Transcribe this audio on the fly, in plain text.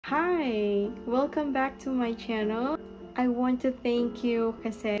Hi! Welcome back to my channel. I want to thank you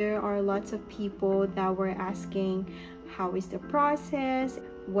kasi there are lots of people that were asking how is the process,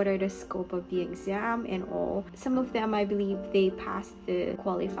 what are the scope of the exam and all. Some of them, I believe, they passed the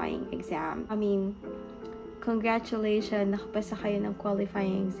qualifying exam. Congratulations, nakapasa kayo ng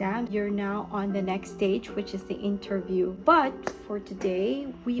qualifying exam. You're now on the next stage, which is the interview. But for today,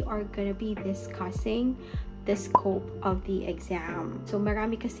 we are gonna be discussing the scope of the exam. So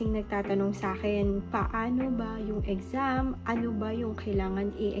marami kasing nagtatanong sa akin, paano ba yung exam? Ano ba yung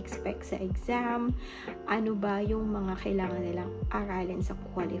kailangan i-expect sa exam? Ano ba yung mga kailangan nilang aralin sa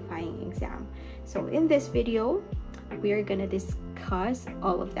qualifying exam? So in this video, we are gonna discuss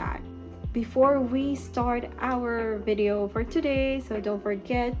all of that. Before we start our video for today, so don't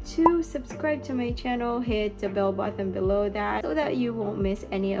forget to subscribe to my channel, hit the bell button below that so that you won't miss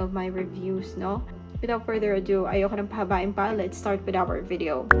any of my reviews, no? Without further ado, ayoko nang pahabain pa, let's start with our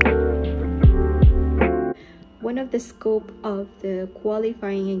video. One of the scope of the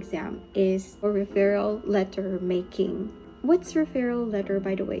qualifying exam is a referral letter making. What's referral letter,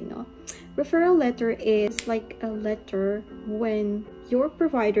 by the way, no? Referral letter is like a letter when your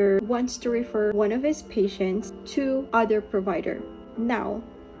provider wants to refer one of his patients to other provider. Now,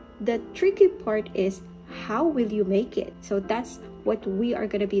 the tricky part is how will you make it? So that's what we are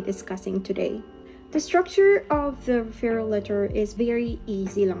going to be discussing today. The structure of the referral letter is very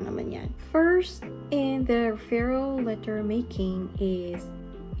easy lang naman yan. First, in the referral letter making is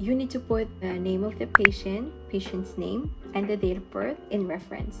you need to put the name of the patient's name, and the date of birth in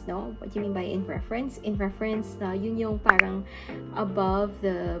reference, no? What do you mean by in reference? In reference, yun yung parang above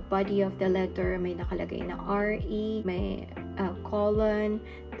the body of the letter, may nakalagay na RE, may colon,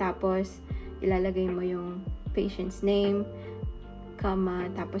 tapos ilalagay mo yung patient's name, comma,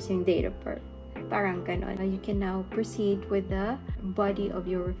 tapos yung date of birth. Parang ganon. You can now proceed with the body of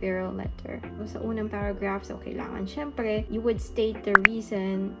your referral letter. So, sa unang paragraph, so kailangan syempre, you would state the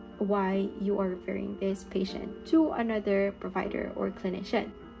reason why you are referring this patient to another provider or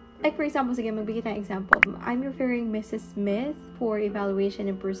clinician. Like for example, sige, magbigay tayong example. I'm referring Mrs. Smith for evaluation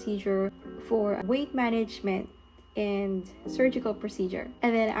and procedure for weight management and surgical procedure.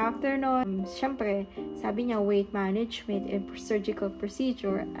 And then after no, syempre, sabi niya weight management and surgical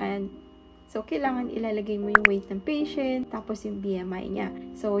procedure, and so, kailangan ilalagay mo yung weight ng patient, tapos yung BMI niya.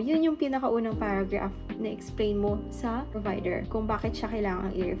 So, yun yung pinakaunang paragraph na explain mo sa provider kung bakit siya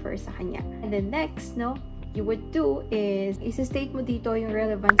kailangan i-refer sa kanya. And then next, no, you would do is isa-state mo dito yung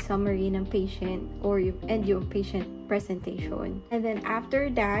relevant summary ng patient and your patient presentation. And then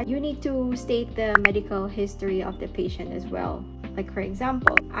after that, you need to state the medical history of the patient as well. Like for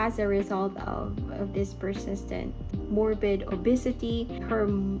example, as a result of this persistent morbid obesity, her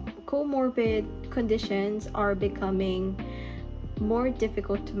comorbid conditions are becoming more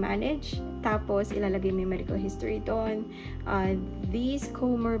difficult to manage. Tapos, ilalagay mo yung medical history doon. These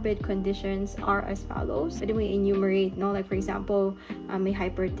comorbid conditions are as follows. Pwede mo enumerate, no? Like for example, may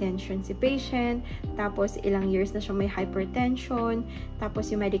hypertension si patient, tapos ilang years na siya may hypertension,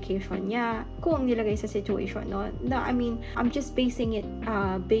 tapos yung medication niya, kung nilagay sa situation, no? I mean, I'm just basing it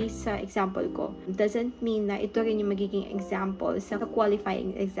based sa example ko. Doesn't mean na ito rin yung magiging example sa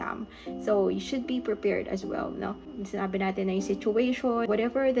qualifying exam. So, you should be prepared as well, no? Sinabi natin na yung situation,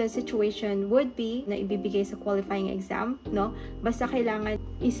 whatever the situation would be na ibibigay sa qualifying exam, no? Basta kailangan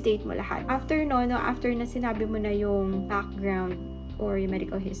i-state mo lahat. After after na sinabi mo na yung background or yung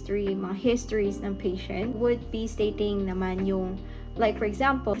medical history, mga histories ng patient, would be stating naman yung, like for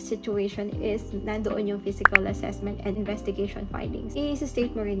example, the situation is nandoon yung physical assessment and investigation findings.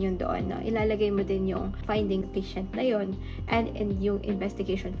 I-state mo rin yun doon, no? Ilalagay mo din yung finding patient na yun and yung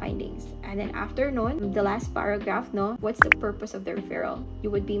investigation findings. And then after nun, the last paragraph, no? What's the purpose of the referral? You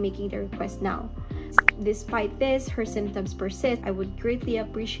would be making the request now. Despite this, her symptoms persist. I would greatly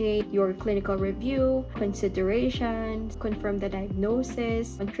appreciate your clinical review, consideration, confirm the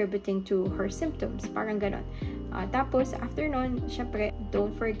diagnosis, contributing to her symptoms. Parang ganon. Tapos, after nun, syempre,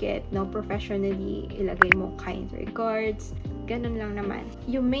 don't forget, no, professionally, ilagay mo kind regards. Ganon lang naman.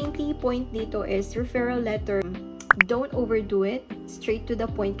 Yung main key point dito is referral letter. Don't overdo it. Straight to the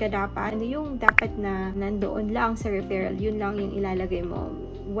point ka dapat. Ano yung dapat na nandoon lang sa referral, yun lang yung ilalagay mo.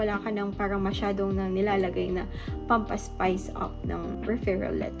 Wala ka nang parang masyadong nang nilalagay na pampaspice up ng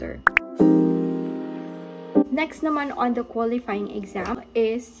referral letter. Next naman on the qualifying exam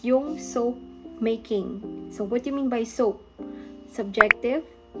is yung soap making. So what do you mean by soap? Subjective,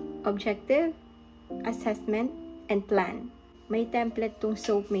 objective, assessment, and plan. May template tong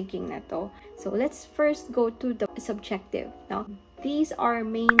soap making na to. So let's first go to the subjective. Now, these are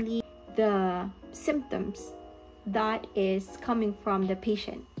mainly the symptoms that is coming from the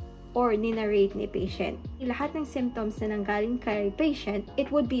patient. or ninarrate ni patient. Lahat ng symptoms na nanggaling kay patient,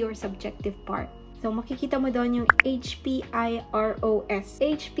 it would be your subjective part. So, makikita mo doon yung HPIROS.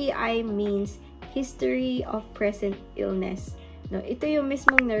 HPI means History of Present Illness. No, ito yung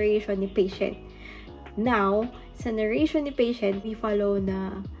mismong narration ni patient. Now, sa narration ni patient, we follow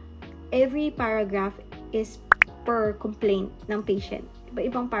na every paragraph is per complaint ng patient.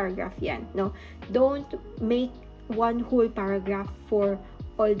 Iba-ibang paragraph yan. No? Don't make one whole paragraph for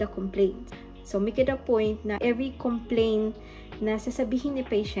all the complaints. So, make it a point na every complaint na sasabihin ni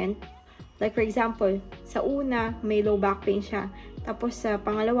patient, like for example, sa una, may low back pain siya. Tapos sa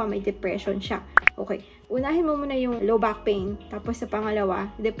pangalawa, may depression siya. Okay, unahin mo muna yung low back pain. Tapos sa pangalawa,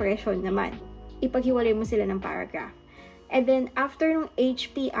 depression naman. Ipaghiwalay mo sila ng paragraph. And then, after ng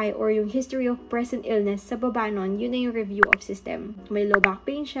HPI or yung History of Present Illness, sa baba nun, yun na yung review of system. May low back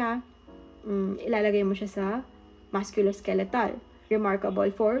pain siya, ilalagay mo siya sa musculoskeletal.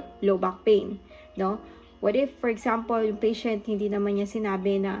 Remarkable for low back pain. No? What if, for example, yung patient, hindi naman niya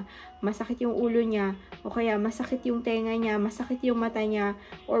sinabi na masakit yung ulo niya, o kaya masakit yung tenga niya, masakit yung mata niya,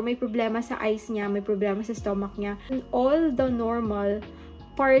 or may problema sa eyes niya, may problema sa stomach niya. And all the normal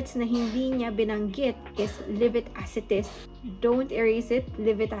parts na hindi niya binanggit is leave it as it is. Don't erase it,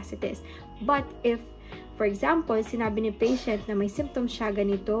 leave it as it is. But if, for example, sinabi ni patient na may symptoms siya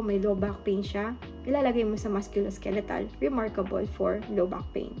ganito, may low back pain siya, ilalagay mo sa musculoskeletal, remarkable for low back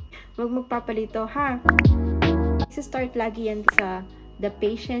pain. Huwag magpapalito, ha? Start lagi yan sa the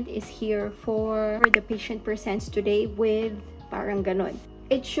patient is here for the patient presents today with parang ganon.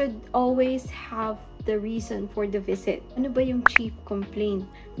 It should always have the reason for the visit. Ano ba yung chief complaint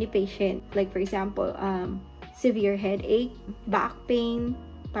ni patient? Like for example, severe headache, back pain,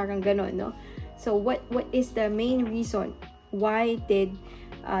 parang ganon, no? So what is the main reason why did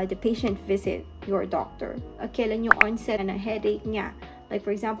the patient visit your doctor? Kailan yung onset na headache niya? Like for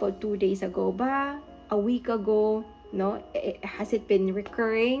example, 2 days ago ba? A week ago? No? Has it been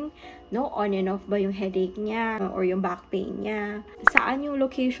recurring? No? On and off ba yung headache niya? Or yung back pain niya? Saan yung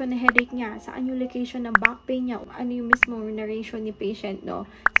location ng headache niya? Saan yung location ng back pain niya? Ano yung mismo narration ni patient, no?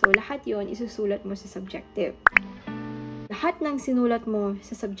 So, lahat yun, isusulat mo sa subjective. Lahat ng sinulat mo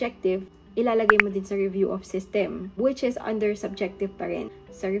sa subjective, ilalagay mo din sa review of system, which is under subjective pa rin.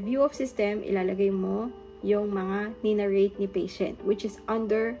 Sa review of system, ilalagay mo yung mga ninarrate ni patient, which is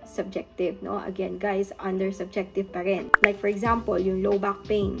under subjective, no? Again, guys, under subjective pa rin. Like, for example, yung low back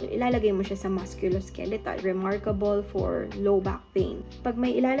pain, ilalagay mo siya sa musculoskeletal, remarkable for low back pain. Pag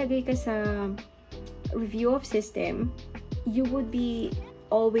may ilalagay ka sa review of system, you would be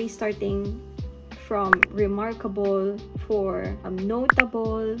always starting from remarkable for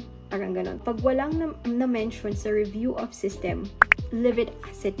notable, parang ganon. Pag walang na-mention sa review of system, leave it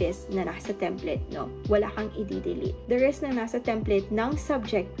as it is na nasa template, no? Wala kang i-delete. The rest na nasa template ng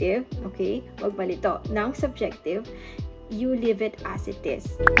subjective, okay? Wag malito. Ng subjective, you leave it as it is.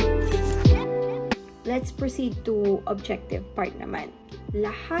 Let's proceed to objective part naman.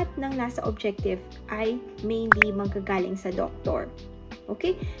 Lahat ng nasa objective ay mainly manggagaling sa doctor.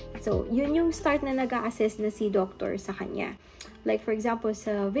 Okay? So, yun yung start na nag-a-assess na si doctor sa kanya. Like, for example,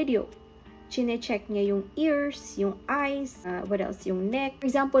 sa video, chine-check niya yung ears, yung eyes, what else, yung neck. For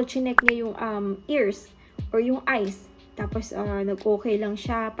example, chinek niya yung ears or yung eyes. Tapos, nag-okay lang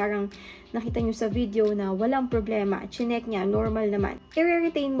siya. Parang nakita nyo sa video na walang problema. Chinek niya, normal naman.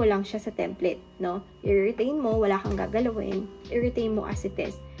 I-retain mo lang siya sa template, no? I-retain mo, wala kang gagalawin. I-retain mo as it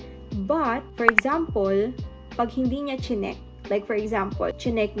is. But, for example, pag hindi niya chinek, like for example,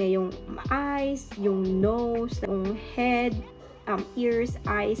 chinek niya yung eyes, yung nose, yung head, ears,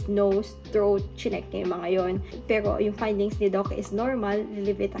 eyes, nose, throat, chinek niya yung mga yon. Pero yung findings ni doc is normal,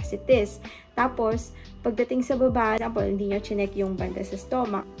 leave it as it is. Tapos, pagdating sa baba, example, hindi niya chinek yung banda sa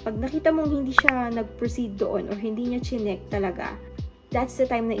stomach. Pag nakita mong hindi siya nag-proceed doon or hindi niya chinek talaga, that's the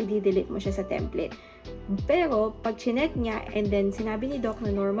time na i-delete mo siya sa template. Pero, pag chinek niya and then sinabi ni doc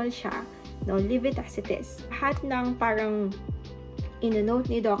na normal siya, no, leave it as it is. Lahat ng parang in-note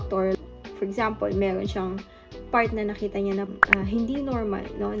ni doctor, for example, meron siyang part na nakita niya na hindi normal,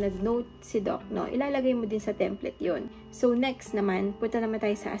 no? Nag-note si doc, no? Ilalagay mo din sa template yon. So, next naman, punta naman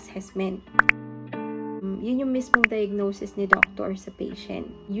tayo sa assessment. Yun yung mismong diagnosis ni doctor sa patient.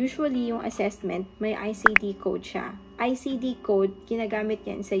 Usually, yung assessment, may ICD code siya. ICD code, ginagamit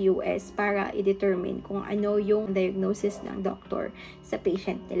yan sa US para i-determine kung ano yung diagnosis ng doctor sa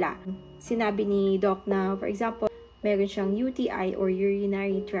patient nila. Sinabi ni doc na, for example, meron siyang UTI or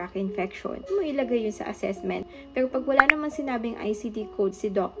urinary tract infection, mo ilagay yun sa assessment. Pero pag wala naman sinabing ICD code si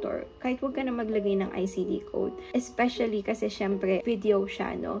doctor, kahit wag ka na maglagay ng ICD code. Especially kasi syempre video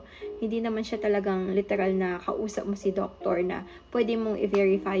siya, no? Hindi naman siya talagang literal na kausap mo si doctor na pwede mong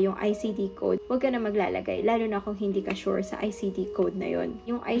i-verify yung ICD code. Wag ka na maglalagay, lalo na kung hindi ka sure sa ICD code na yun.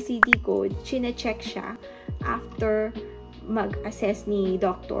 Yung ICD code, chine-check siya after mag-assess ni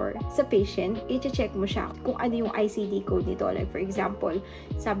doctor sa patient, i-check mo siya kung ano yung ICD code nito. Like for example,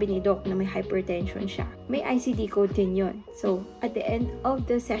 sabi ni doc na may hypertension siya. May ICD code din yun. So, at the end of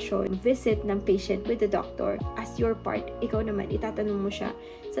the session, visit ng patient with the doctor. As your part, ikaw naman, itatanong mo siya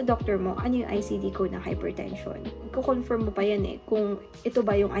sa doctor mo, ano yung ICD code ng hypertension. Ko-confirm mo pa yan kung ito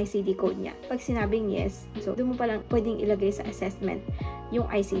ba yung ICD code niya. Pag sinabing yes, so doon mo palang pwedeng ilagay sa assessment yung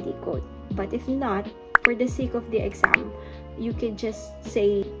ICD code. But if not, for the sake of the exam, you can just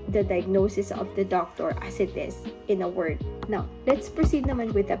say the diagnosis of the doctor as it is in a word. Now, let's proceed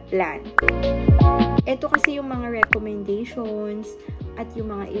naman with the plan. Ito kasi yung mga recommendations at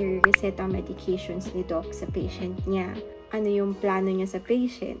yung mga i-reseta medications ni doc sa patient niya. Ano yung plano niya sa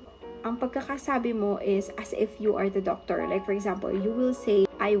patient? Ang pagkakasabi mo is as if you are the doctor. Like for example, you will say,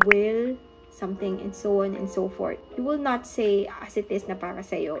 I will something and so on and so forth. You will not say as it is na para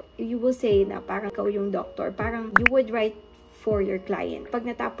sa'yo. You will say na parang ikaw yung doctor. Parang you would write for your client. Pag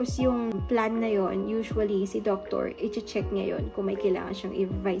natapos yung plan na yon, usually si doctor, i-check niya yon kung may kailangan siyang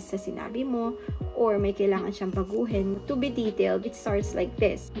i-revise sa sinabi mo or may kailangan siyang baguhin. To be detailed, it starts like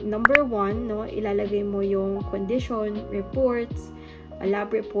this. Number 1, no, ilalagay mo yung condition, reports,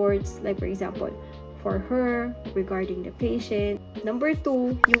 lab reports, like for example, for her, regarding the patient. Number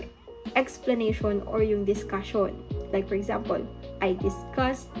 2, yung explanation or yung discussion. Like for example, I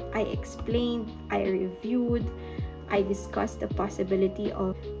discussed, I explained, I reviewed, I discussed the possibility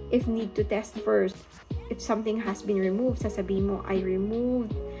of if need to test first. If something has been removed, sasabihin mo, I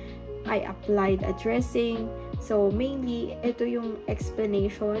removed, I applied a dressing. So mainly, ito yung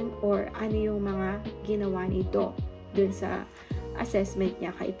explanation or ano yung mga ginawa ni doc dun sa assessment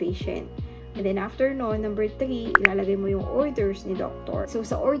niya kay patient. And then after no, number 3, ilalagay mo yung orders ni doctor. So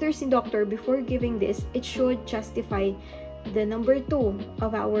sa orders ni doctor, before giving this, it should justify the number 2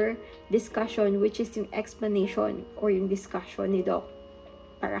 of our discussion, which is yung explanation or yung discussion ni doc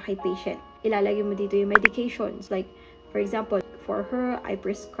para kay patient. Ilalagay mo dito yung medications. Like, for example, for her, I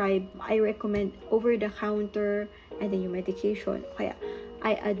recommend over-the-counter, and then yung medication. Kaya,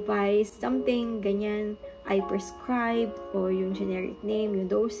 I advise something, ganyan, I prescribe, o yung generic name, yung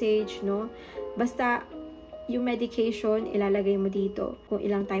dosage, no? Basta, yung medication, ilalagay mo dito. Kung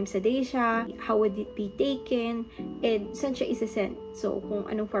ilang times a day siya, how would it be taken, and saan siya isasend. So, kung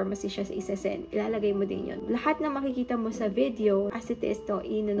anong pharmacy siya isasend, ilalagay mo din yun. Lahat na makikita mo sa video, as it is, no,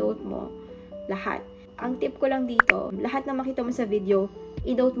 in-note mo, lahat. Ang tip ko lang dito, lahat na makita mo sa video,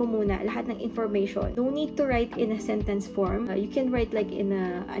 i-note mo muna lahat ng information. No need to write in a sentence form. You can write like in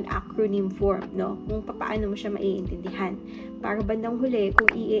an acronym form, no? Kung paano mo siya maiintindihan. Para bandang huli, kung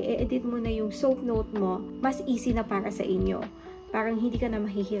i-edit mo na yung soap note mo, mas easy na para sa inyo. Parang hindi ka na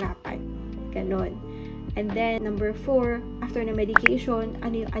mahihirapan. Ganon. And then, number 4, after na medication,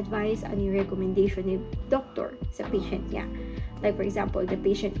 ano yung advice, ano yung recommendation ni doctor sa patient niya. Like for example, the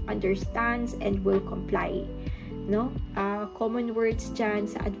patient understands and will comply. No? Common words dyan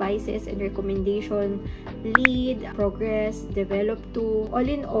sa advices and recommendation, lead, progress, develop to. All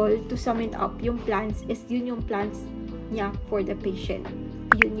in all, to sum it up, yung plans is yun yung plans niya for the patient.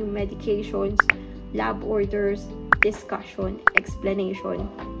 Yun yung medications, lab orders, discussion, explanation,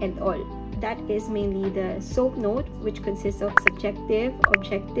 and all. That is mainly the SOAP note, which consists of subjective,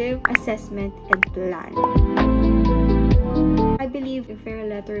 objective, assessment, and plan. I believe referral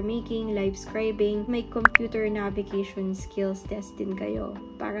letter making, live scribing, may computer navigation skills test din kayo.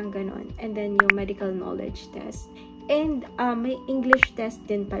 Parang ganon. And then yung medical knowledge test. And may English test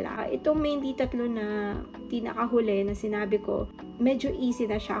din pala. Itong mainly tatlo na pinakahuli na sinabi ko, medyo easy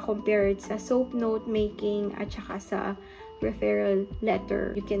na siya compared sa SOAP note making at saka sa referral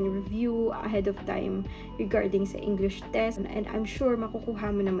letter. You can review ahead of time regarding sa English test, and I'm sure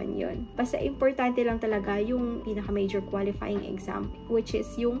makukuha mo naman yun. Basta importante lang talaga yung pinaka-major qualifying exam, which is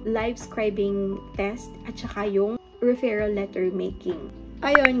yung live scribing test at saka yung referral letter making.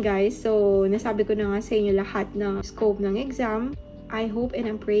 Ayun guys, so nasabi ko na nga sa inyo lahat ng scope ng exam. I hope and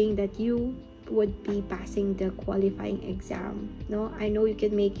I'm praying that you would be passing the qualifying exam, no? I know you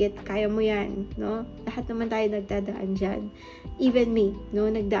can make it. Kaya mo yan, no? Lahat naman tayo nagdadaan dyan. Even me, no?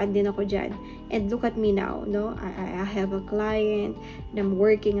 Nagdaan din ako dyan. And look at me now, no? I have a client and I'm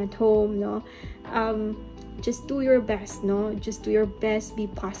working at home, no? Just do your best, no? Just do your best. Be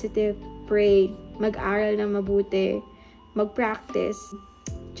positive. pray, mag-aral na mabuti, mag-practice.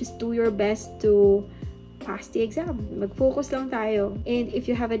 Just do your best to pass the exam. Mag-focus lang tayo. And if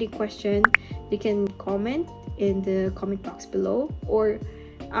you have any question, you can comment in the comment box below, or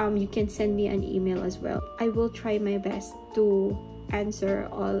you can send me an email as well. I will try my best to answer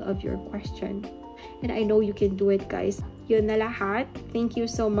all of your questions. And I know you can do it, guys. Yun na lahat. Thank you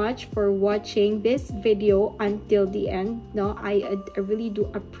so much for watching this video until the end. No, I really do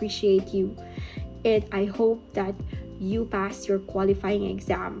appreciate you. And I hope that you pass your qualifying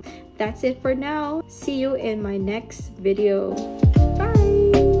exam. That's it for now. See you in my next video.